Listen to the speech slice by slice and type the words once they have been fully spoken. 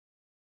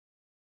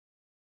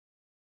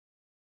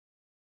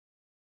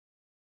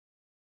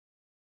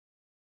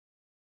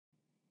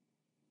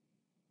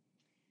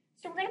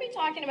So we're going to be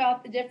talking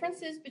about the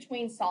differences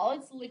between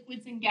solids,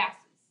 liquids, and gases.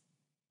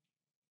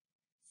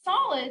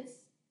 Solids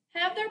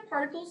have their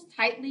particles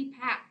tightly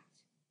packed.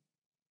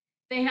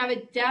 They have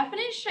a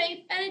definite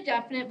shape and a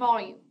definite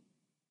volume.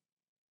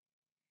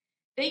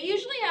 They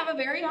usually have a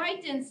very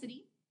high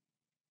density.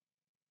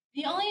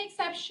 The only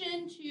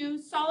exception to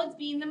solids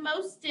being the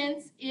most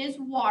dense is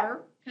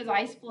water, because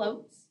ice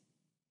floats.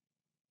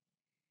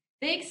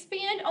 They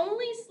expand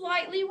only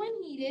slightly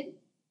when heated,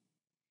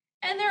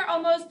 and they're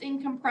almost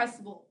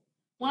incompressible.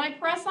 When I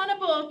press on a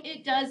book,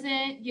 it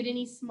doesn't get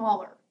any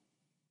smaller.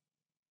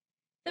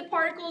 The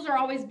particles are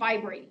always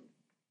vibrating.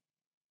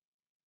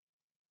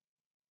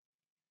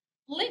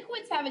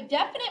 Liquids have a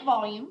definite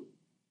volume,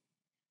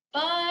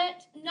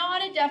 but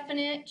not a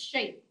definite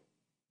shape.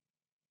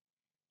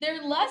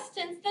 They're less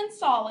dense than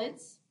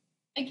solids,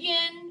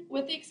 again,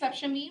 with the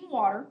exception being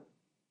water.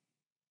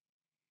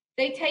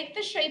 They take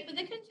the shape of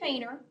the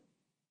container.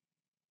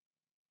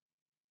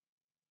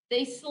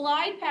 They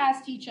slide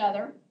past each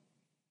other.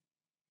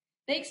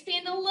 They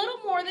expand a little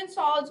more than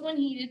solids when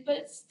heated, but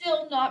it's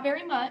still not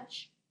very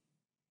much.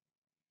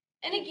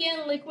 And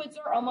again, liquids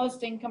are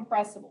almost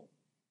incompressible.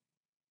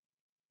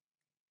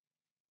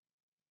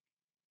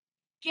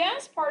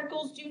 Gas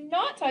particles do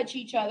not touch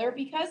each other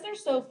because they're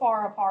so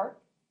far apart.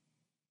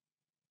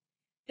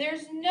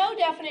 There's no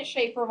definite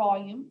shape or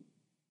volume.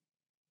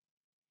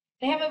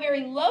 They have a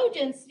very low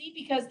density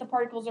because the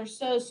particles are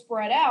so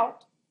spread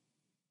out.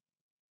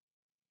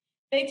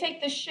 They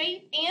take the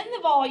shape and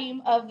the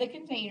volume of the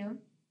container.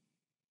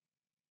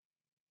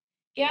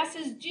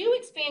 Gases do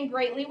expand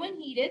greatly when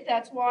heated.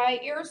 That's why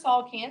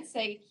aerosol cans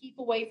say keep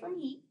away from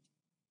heat.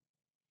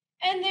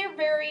 And they're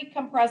very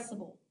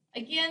compressible.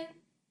 Again,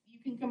 you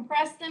can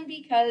compress them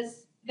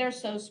because they're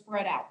so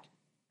spread out.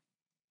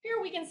 Here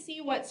we can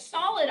see what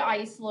solid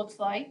ice looks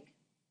like.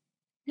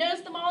 Notice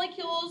the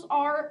molecules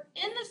are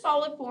in the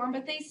solid form,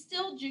 but they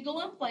still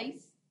jiggle in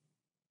place.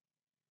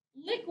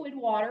 Liquid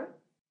water,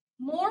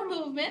 more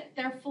movement,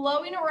 they're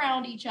flowing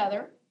around each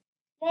other.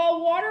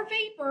 While water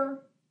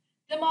vapor,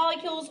 the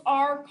molecules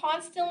are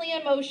constantly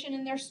in motion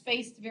and they're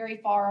spaced very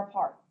far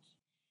apart.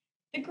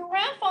 The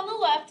graph on the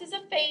left is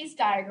a phase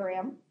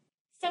diagram.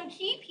 Some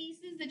key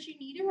pieces that you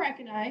need to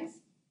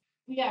recognize.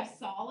 We have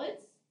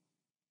solids,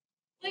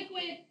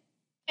 liquid,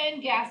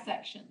 and gas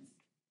sections.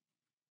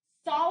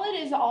 Solid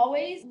is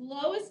always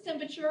lowest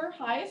temperature,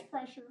 highest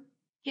pressure.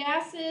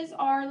 Gases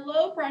are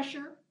low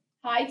pressure,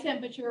 high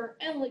temperature,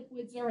 and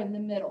liquids are in the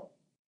middle.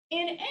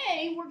 In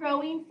A, we're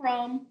going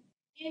from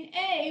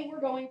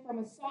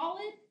a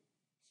solid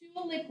to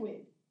a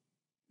liquid.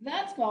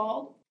 That's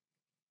called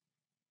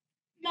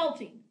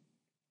melting.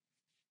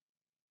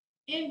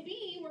 In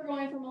B, we're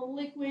going from a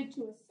liquid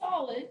to a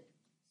solid,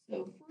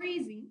 so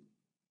freezing.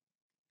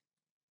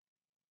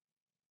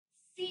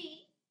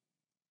 C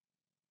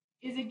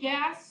is a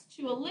gas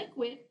to a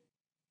liquid,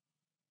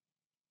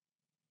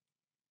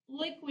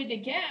 liquid to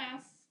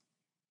gas,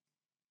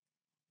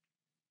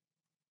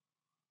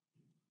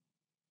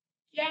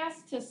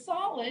 gas to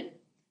solid,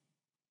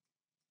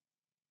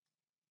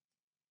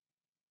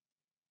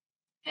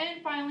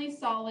 and finally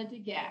solid to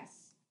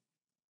gas.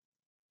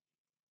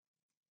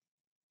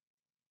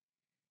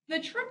 The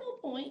triple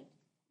point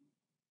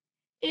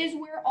is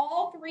where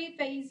all three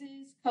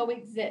phases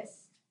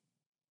coexist.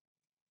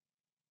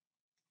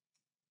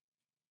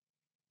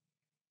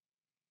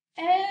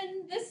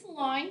 And this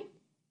line,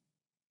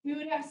 we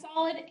would have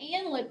solid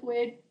and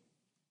liquid.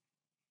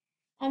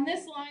 On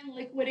this line,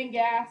 liquid and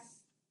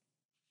gas,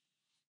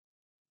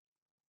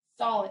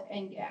 solid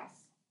and gas.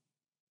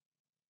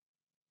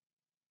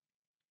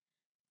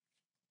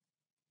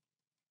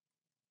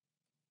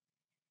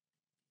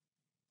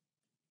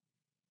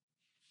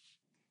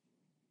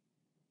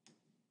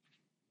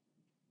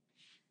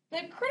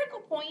 The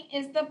critical point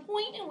is the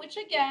point in which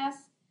a gas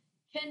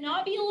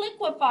cannot be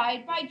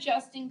liquefied by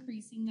just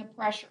increasing the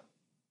pressure.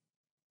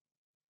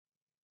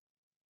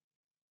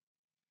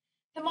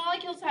 The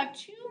molecules have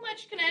too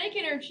much kinetic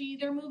energy,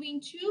 they're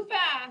moving too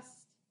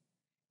fast.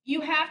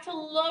 You have to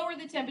lower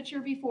the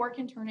temperature before it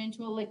can turn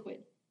into a liquid.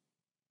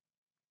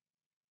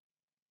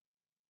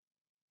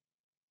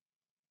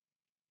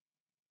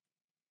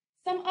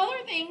 Some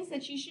other things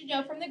that you should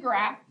know from the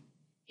graph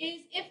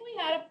is if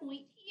we had a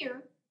point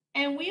here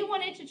and we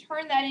wanted to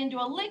turn that into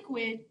a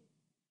liquid,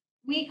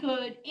 we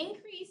could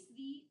increase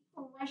the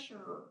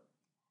pressure.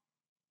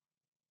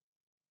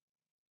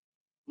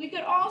 We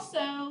could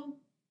also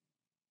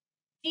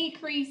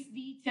decrease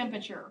the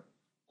temperature,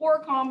 or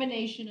a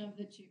combination of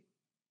the two.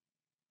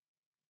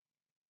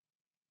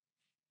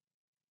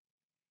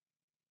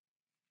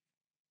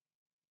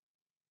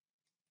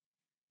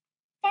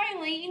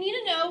 Finally, you need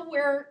to know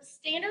where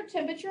standard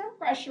temperature and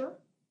pressure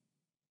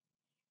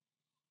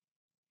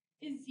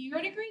is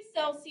 0 degrees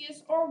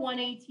Celsius or 1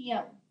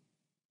 atm.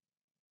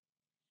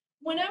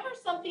 Whenever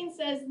something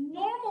says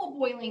normal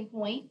boiling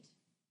point,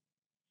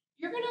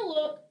 you're going to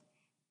look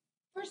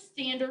for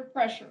standard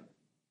pressure.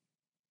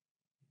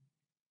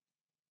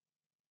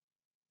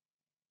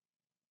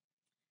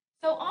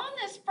 So on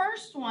this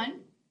first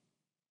one,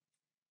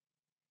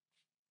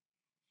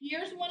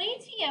 Here's 1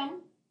 atm.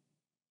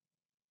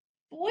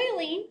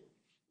 Boiling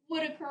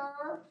would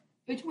occur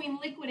between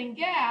liquid and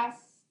gas.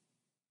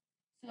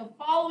 So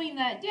following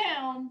that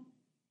down,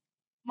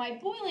 my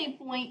boiling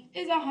point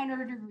is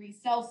 100 degrees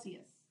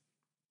Celsius.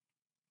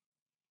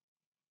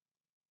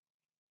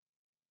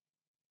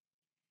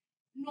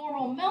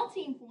 Normal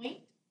melting point,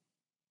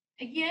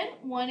 again,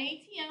 1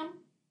 atm,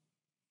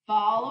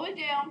 follow it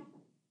down,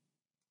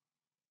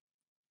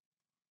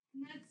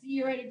 and that's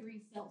 0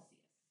 degrees Celsius.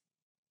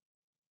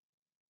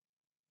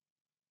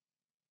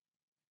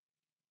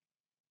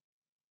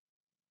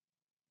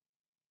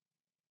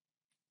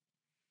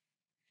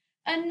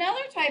 Another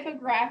type of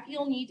graph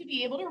you'll need to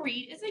be able to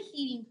read is a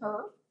heating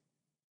curve.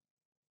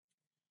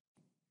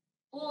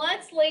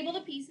 Let's label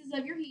the pieces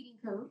of your heating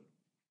curve.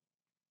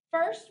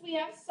 First, we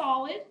have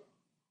solid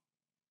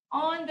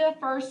on the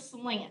first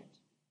slant.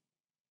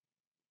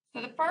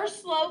 So the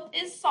first slope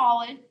is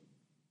solid.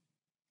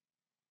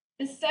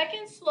 The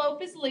second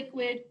slope is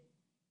liquid.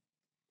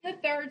 The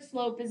third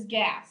slope is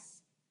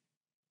gas.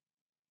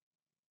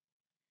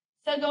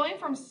 So going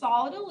from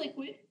solid to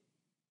liquid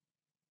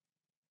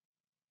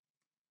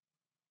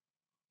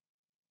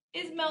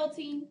is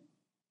melting,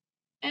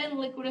 and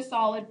liquid to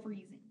solid,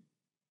 freezing.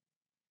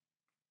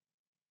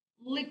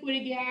 Liquid to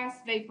gas,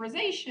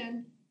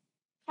 vaporization.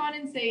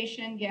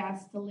 Condensation,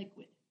 gas to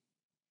liquid.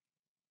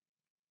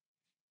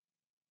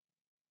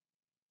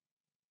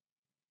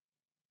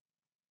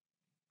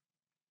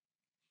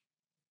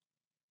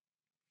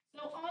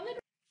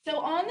 So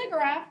on the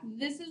graph,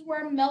 this is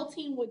where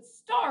melting would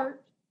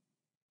start.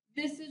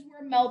 This is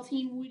where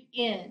melting would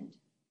end.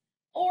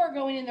 Or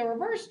going in the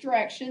reverse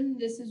direction,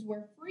 this is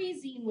where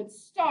freezing would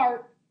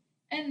start,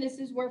 and this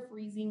is where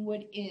freezing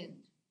would end.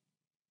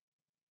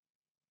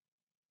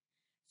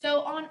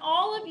 So on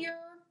all of your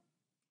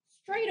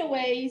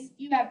straightaways,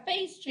 you have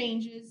phase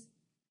changes,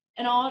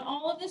 and on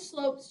all of the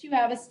slopes, you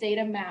have a state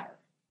of matter.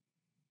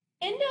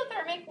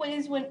 Endothermic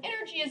is when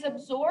energy is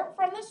absorbed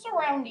from the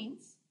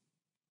surroundings,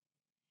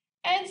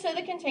 and so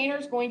the container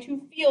is going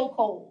to feel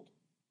cold.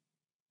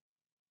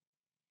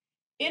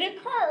 It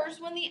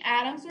occurs when the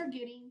atoms are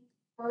getting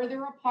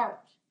further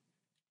apart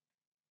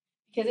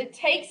because it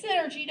takes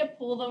energy to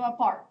pull them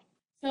apart.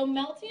 So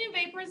melting and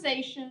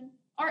vaporization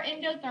are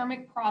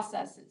endothermic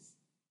processes.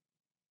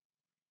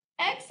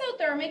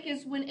 Exothermic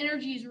is when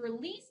energy is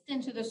released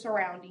into the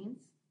surroundings,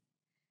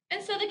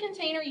 and so the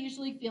container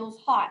usually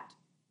feels hot.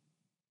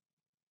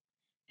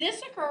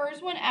 This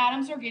occurs when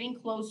atoms are getting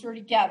closer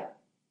together.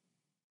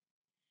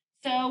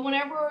 So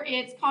whenever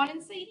it's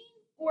condensating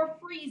or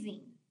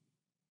freezing,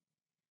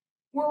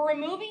 we're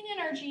removing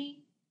energy,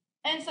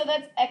 and so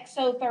that's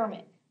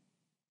exothermic.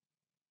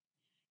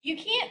 You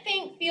can't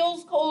think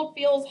feels cold,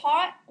 feels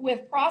hot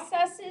with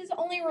processes,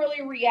 only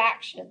really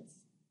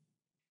reactions.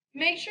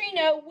 Make sure you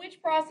know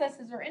which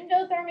processes are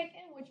endothermic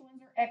and which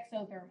ones are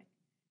exothermic.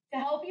 To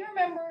help you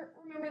remember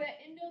that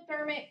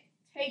endothermic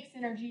takes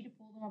energy to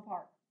pull them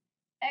apart.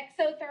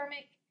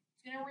 Exothermic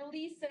is going to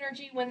release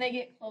energy when they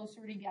get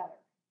closer together.